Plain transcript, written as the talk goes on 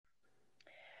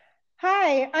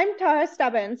Hi, I'm Tara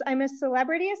Stubbins. I'm a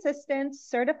celebrity assistant,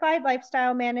 certified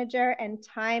lifestyle manager, and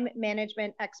time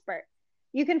management expert.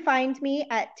 You can find me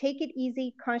at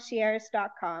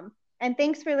takeiteasyconcierge.com. And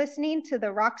thanks for listening to the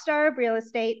Rockstar of Real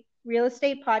Estate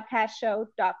Podcast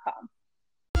Show.com.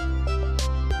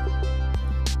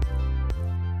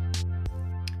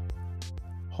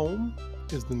 Home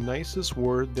is the nicest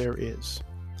word there is.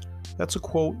 That's a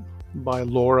quote by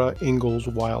Laura Ingalls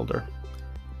Wilder.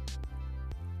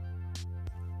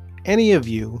 Any of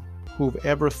you who've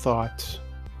ever thought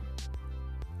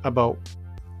about,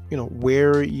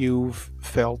 where you've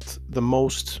felt the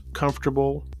most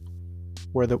comfortable,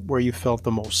 where you felt the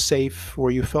most safe,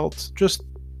 where you felt just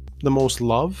the most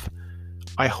love,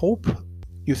 I hope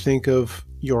you think of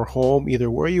your home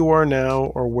either where you are now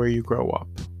or where you grew up.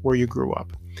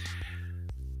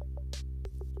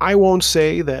 I won't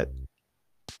say that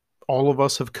all of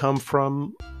us have come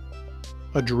from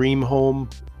a dream home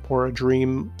or a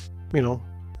dream,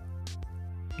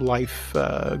 life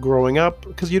growing up,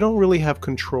 because you don't really have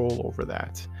control over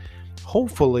that.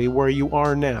 Hopefully, where you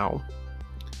are now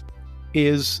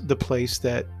is the place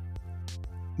that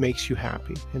makes you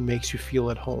happy and makes you feel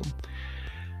at home.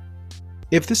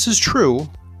 If this is true,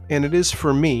 and it is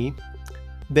for me,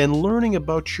 then learning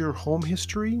about your home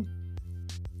history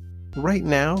right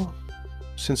now,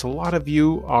 since a lot of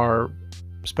you are,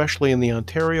 especially in the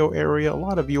Ontario area, a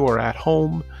lot of you are at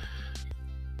home,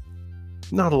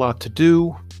 not a lot to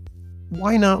do,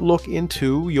 why not look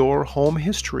into your home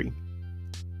history?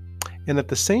 And at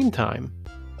the same time,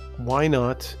 why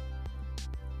not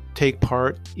take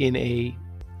part in a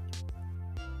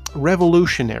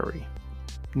revolutionary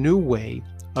new way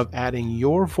of adding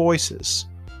your voices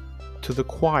to the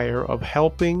choir of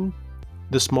helping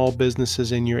the small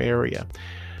businesses in your area?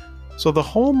 So the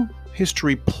Home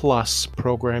History Plus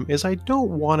program is, I don't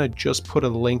want to just put a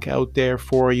link out there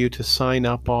for you to sign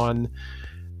up on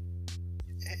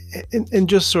and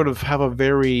just sort of have a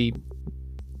very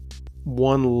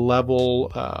one level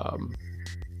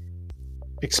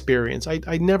experience.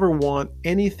 I never want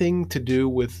anything to do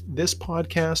with this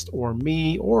podcast or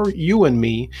me or you and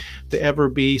me to ever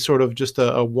be sort of just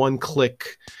a one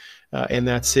click and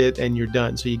that's it and you're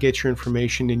done. So you get your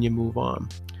information and you move on.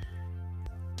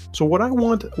 So what I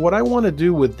want to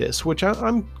do with this, which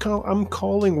I'm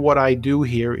calling what I do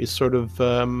here, is sort of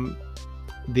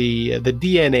the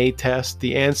DNA test,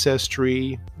 the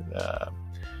ancestry,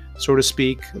 so to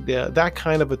speak, that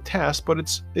kind of a test. But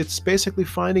it's basically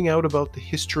finding out about the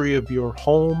history of your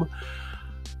home,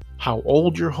 how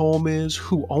old your home is,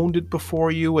 who owned it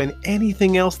before you, and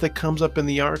anything else that comes up in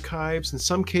the archives. In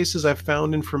some cases, I've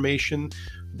found information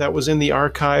that was in the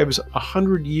archives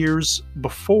 100 years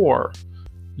before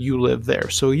you live there.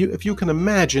 So if you can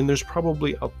imagine, there's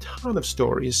probably a ton of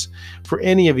stories for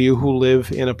any of you who live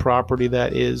in a property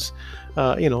that is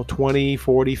 20,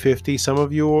 40, 50. Some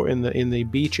of you are in the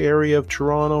beach area of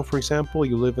Toronto, for example.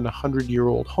 You live in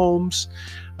 100-year-old homes.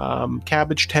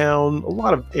 Cabbagetown, a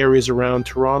lot of areas around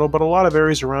Toronto, but a lot of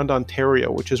areas around Ontario,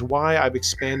 which is why I've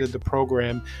expanded the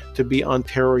program to be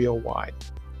Ontario-wide.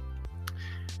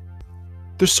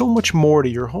 There's so much more to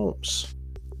your homes.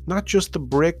 Not just the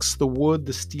bricks, the wood,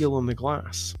 the steel, and the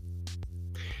glass.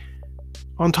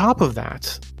 On top of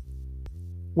that,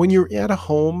 when you're at a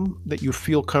home that you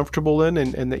feel comfortable in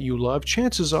and that you love,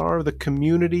 chances are the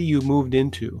community you moved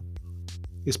into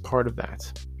is part of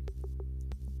that.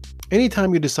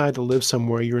 Anytime you decide to live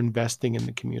somewhere, you're investing in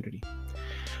the community.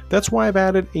 That's why I've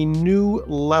added a new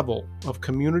level of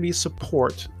community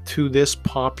support to this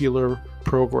popular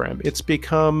program. It's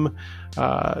become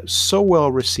so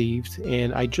well received,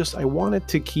 and I want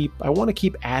to keep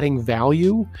adding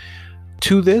value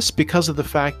to this because of the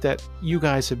fact that you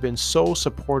guys have been so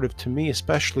supportive to me,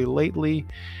 especially lately.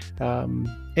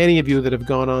 Any of you that have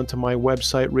gone onto my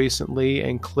website recently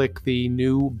and click the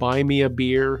new Buy Me a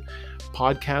Beer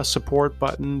podcast support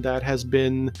button, that has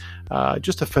been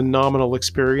just a phenomenal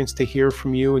experience to hear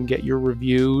from you and get your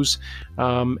reviews.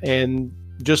 And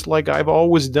just like I've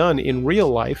always done in real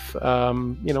life,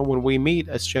 when we meet,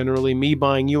 it's generally me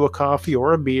buying you a coffee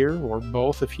or a beer or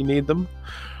both if you need them.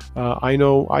 I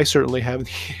know I certainly have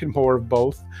needed more of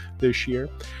both this year.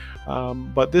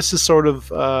 But this is sort of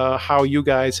how you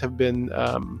guys have been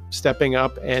stepping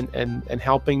up and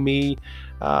helping me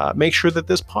make sure that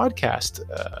this podcast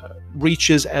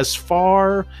reaches as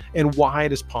far and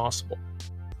wide as possible.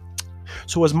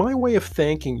 So as my way of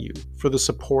thanking you for the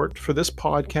support for this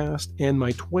podcast and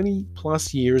my 20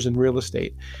 plus years in real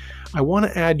estate, I want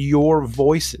to add your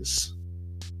voices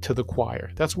to the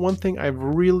choir. That's one thing I've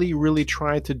really, really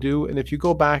tried to do. And if you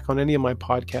go back on any of my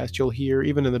podcasts, you'll hear,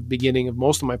 even in the beginning of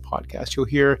most of my podcasts, you'll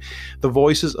hear the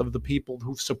voices of the people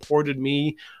who've supported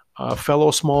me,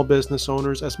 fellow small business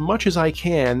owners. As much as I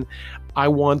can, I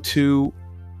want to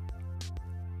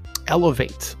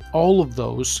elevate all of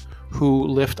those who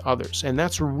lift others. And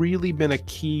that's really been a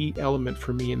key element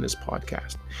for me in this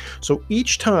podcast. So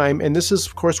each time, and this is,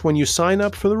 of course, when you sign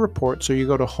up for the report, so you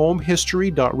go to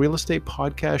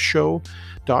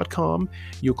homehistory.realestatepodcastshow.com,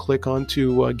 you click on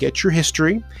to get your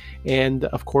history. And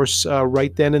of course,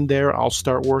 right then and there, I'll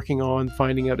start working on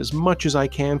finding out as much as I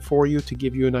can for you to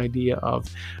give you an idea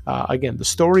of, again, the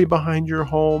story behind your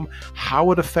home,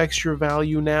 how it affects your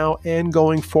value now and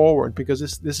going forward, because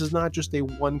this is not just a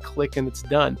one click and it's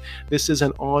done. This is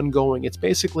an ongoing. It's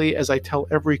basically, as I tell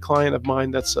every client of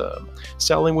mine that's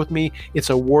selling with me, it's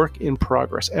a work in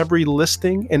progress. Every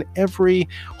listing and every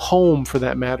home, for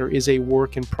that matter, is a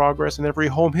work in progress, and every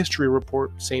home history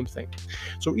report, same thing.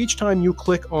 So each time you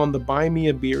click on the Buy Me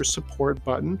a Beer support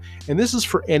button, and this is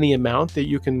for any amount that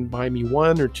you can buy me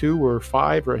 1 or 2 or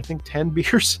 5 or I think 10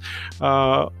 beers.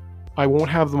 I won't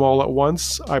have them all at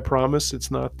once. I promise.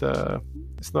 It's not the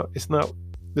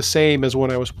same as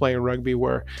when I was playing rugby,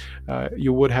 where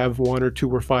you would have 1 or 2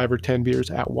 or 5 or 10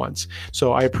 beers at once.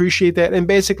 So I appreciate that. And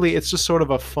basically, it's just sort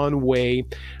of a fun way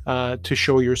to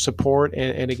show your support.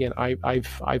 And again,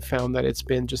 I've found that it's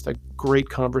been just a great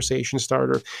conversation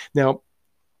starter. Now,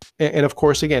 and of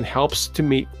course, again, helps to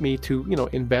me to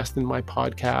invest in my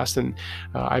podcast, and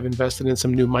I've invested in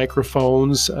some new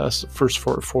microphones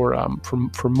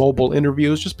for mobile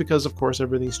interviews, just because, of course,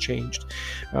 everything's changed,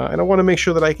 and I want to make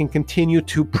sure that I can continue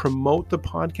to promote the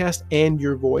podcast and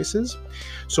your voices.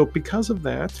 So, because of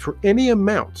that, for any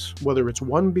amount, whether it's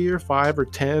 1 beer, 5 or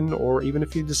 10, or even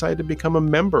if you decide to become a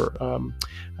member,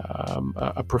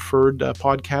 a preferred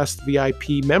podcast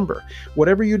VIP member,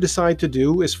 whatever you decide to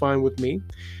do is fine with me.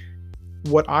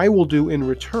 What I will do in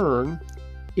return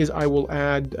is I will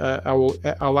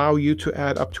allow you to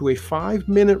add up to a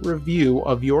 5-minute review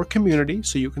of your community,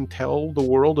 so you can tell the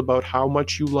world about how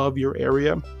much you love your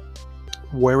area,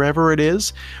 wherever it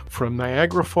is, from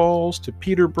Niagara Falls to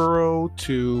Peterborough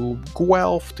to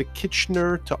Guelph to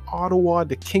Kitchener to Ottawa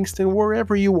to Kingston,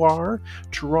 wherever you are,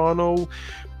 Toronto,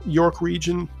 York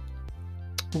region,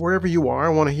 wherever you are. I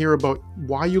want to hear about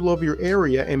why you love your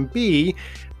area, and B,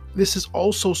 this is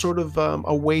also sort of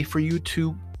a way for you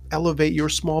to elevate your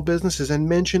small businesses and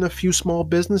mention a few small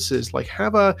businesses. Like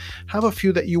have a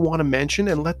few that you want to mention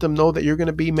and let them know that you're going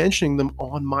to be mentioning them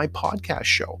on my podcast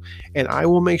show. And I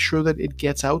will make sure that it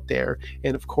gets out there.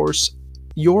 And of course,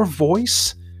 your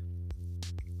voice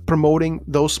promoting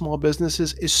those small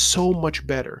businesses is so much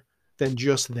better than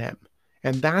just them.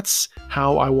 And that's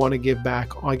how I want to give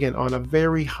back, again, on a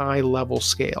very high level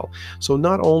scale. So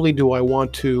not only do I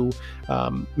want to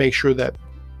make sure that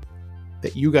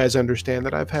you guys understand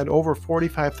that I've had over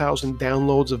 45,000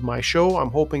 downloads of my show.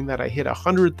 I'm hoping that I hit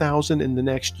 100,000 in the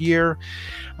next year.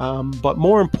 But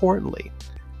more importantly,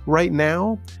 right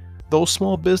now, those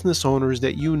small business owners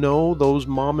that those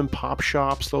mom and pop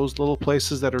shops, those little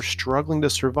places that are struggling to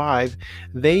survive,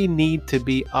 they need to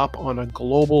be up on a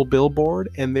global billboard.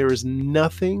 And there is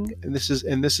nothing, and this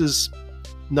is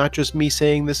not just me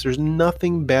saying this, there's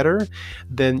nothing better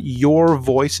than your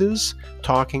voices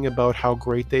talking about how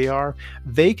great they are.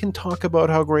 They can talk about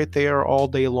how great they are all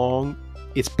day long.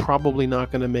 It's probably not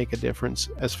going to make a difference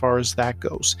as far as that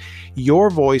goes. Your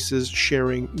voices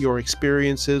sharing your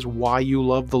experiences, why you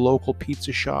love the local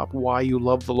pizza shop, why you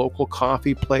love the local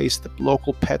coffee place, the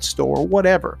local pet store,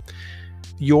 whatever.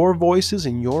 Your voices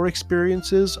and your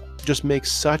experiences just make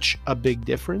such a big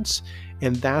difference.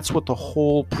 And that's what the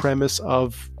whole premise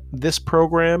of this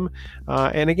program,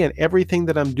 and again, everything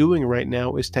that I'm doing right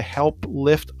now is to help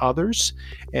lift others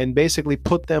and basically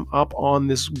put them up on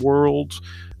this world,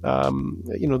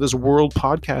 this world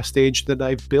podcast stage that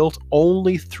I've built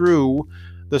only through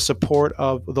the support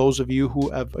of those of you who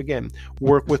have, again,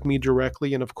 worked with me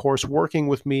directly. And of course, working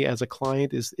with me as a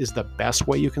client is the best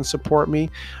way you can support me.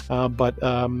 But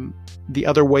the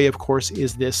other way, of course,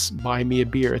 is this Buy Me a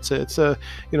Beer. It's a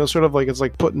sort of like, it's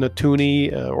like putting a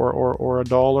toonie or a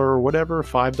dollar or whatever,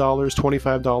 $5,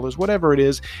 $25, whatever it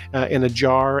is, in a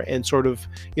jar and sort of,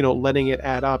 letting it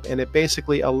add up. And it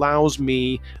basically allows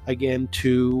me, again,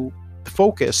 to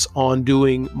focus on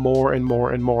doing more and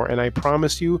more and more. And I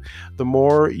promise you, the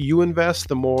more you invest,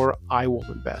 the more I will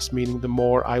invest, meaning the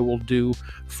more I will do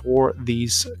for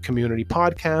these community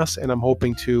podcasts. And I'm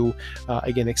hoping to,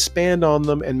 again, expand on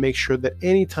them and make sure that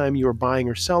anytime you're buying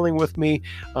or selling with me,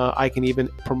 I can even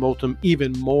promote them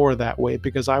even more that way,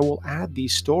 because I will add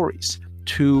these stories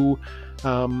to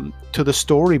to the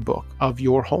storybook of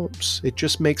your homes. It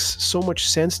just makes so much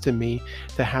sense to me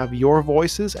to have your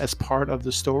voices as part of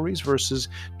the stories versus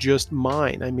just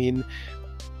mine. I mean,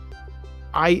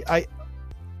 I've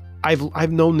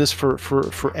known this for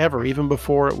forever, even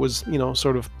before it was,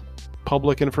 sort of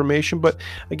public information. But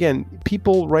again,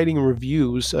 people writing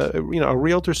reviews, a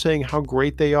realtor saying how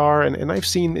great they are, and I've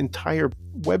seen entire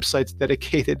websites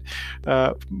dedicated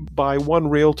by one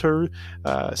realtor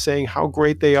saying how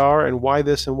great they are and why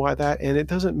this and why that, and it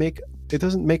doesn't make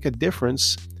a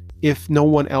difference if no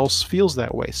one else feels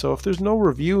that way. So if there's no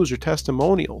reviews or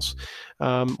testimonials,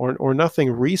 or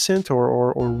nothing recent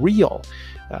or real,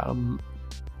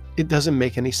 it doesn't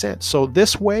make any sense. So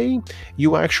this way,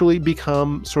 you actually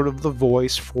become sort of the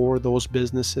voice for those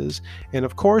businesses. And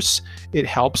of course, it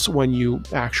helps when you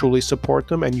actually support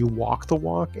them and you walk the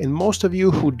walk. And most of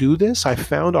you who do this, I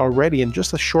found already in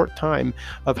just a short time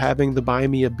of having the Buy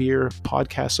Me a Beer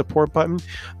podcast support button,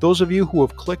 those of you who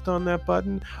have clicked on that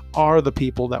button are the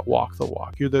people that walk the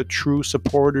walk. You're the true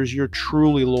supporters. You're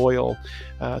truly loyal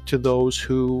to those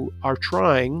who are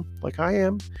trying, like I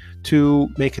am, to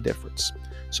make a difference.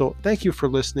 So thank you for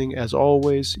listening. As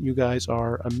always, you guys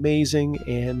are amazing,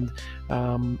 and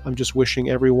I'm just wishing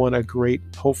everyone a great,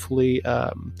 hopefully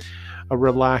a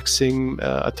relaxing,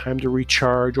 a time to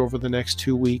recharge over the next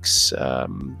 2 weeks.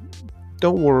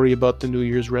 Don't worry about the New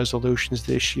Year's resolutions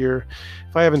this year.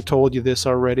 If I haven't told you this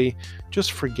already,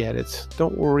 just forget it.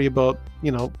 Don't worry about,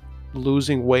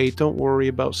 losing weight. Don't worry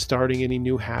about starting any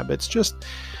new habits. Just,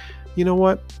 you know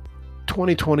what?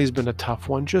 2020 has been a tough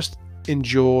one. Just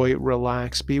enjoy,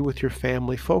 relax, be with your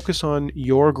family, focus on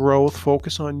your growth,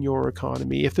 focus on your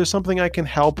economy. If there's something I can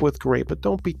help with, great, but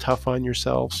don't be tough on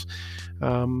yourselves.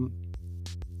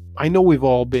 I know we've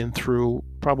all been through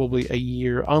probably a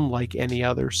year unlike any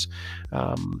others.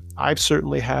 I've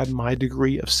certainly had my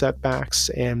degree of setbacks,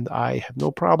 and I have no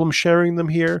problem sharing them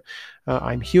here.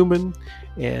 I'm human,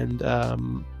 and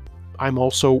I'm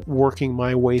also working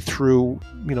my way through,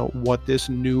 what this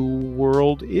new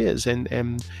world is,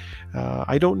 and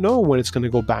I don't know when it's going to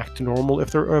go back to normal,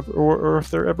 if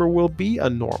there ever will be a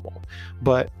normal.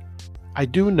 But I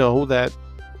do know that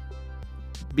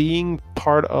being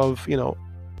part of,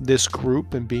 this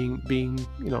group and being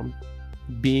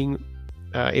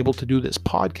able to do this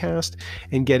podcast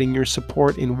and getting your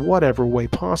support in whatever way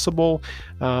possible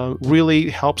really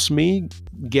helps me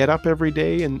get up every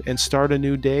day and start a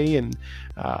new day, and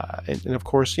of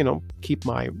course, keep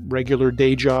my regular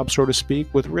day job, so to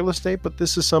speak, with real estate. But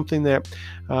this is something that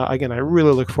again, I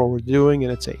really look forward to doing,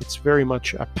 and it's very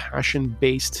much a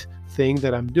passion-based thing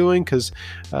that I'm doing, because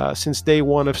since day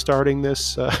one of starting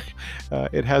this,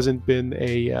 it hasn't been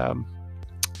a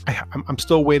I'm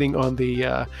still waiting on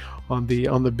the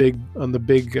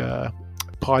big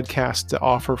podcast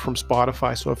offer from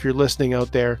Spotify. So if you're listening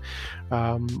out there,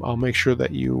 I'll make sure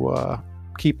that you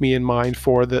keep me in mind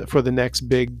for the next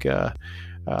big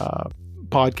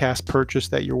podcast purchase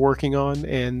that you're working on.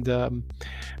 And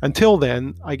until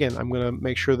then, again, I'm going to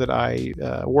make sure that I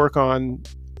work on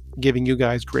giving you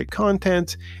guys great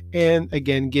content, and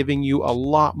again, giving you a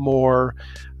lot more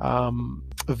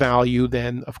value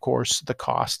than, of course, the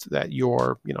cost that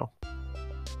you're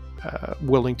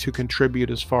willing to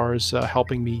contribute as far as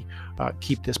helping me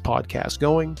keep this podcast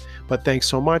going. But thanks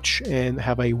so much, and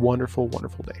have a wonderful,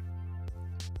 wonderful day.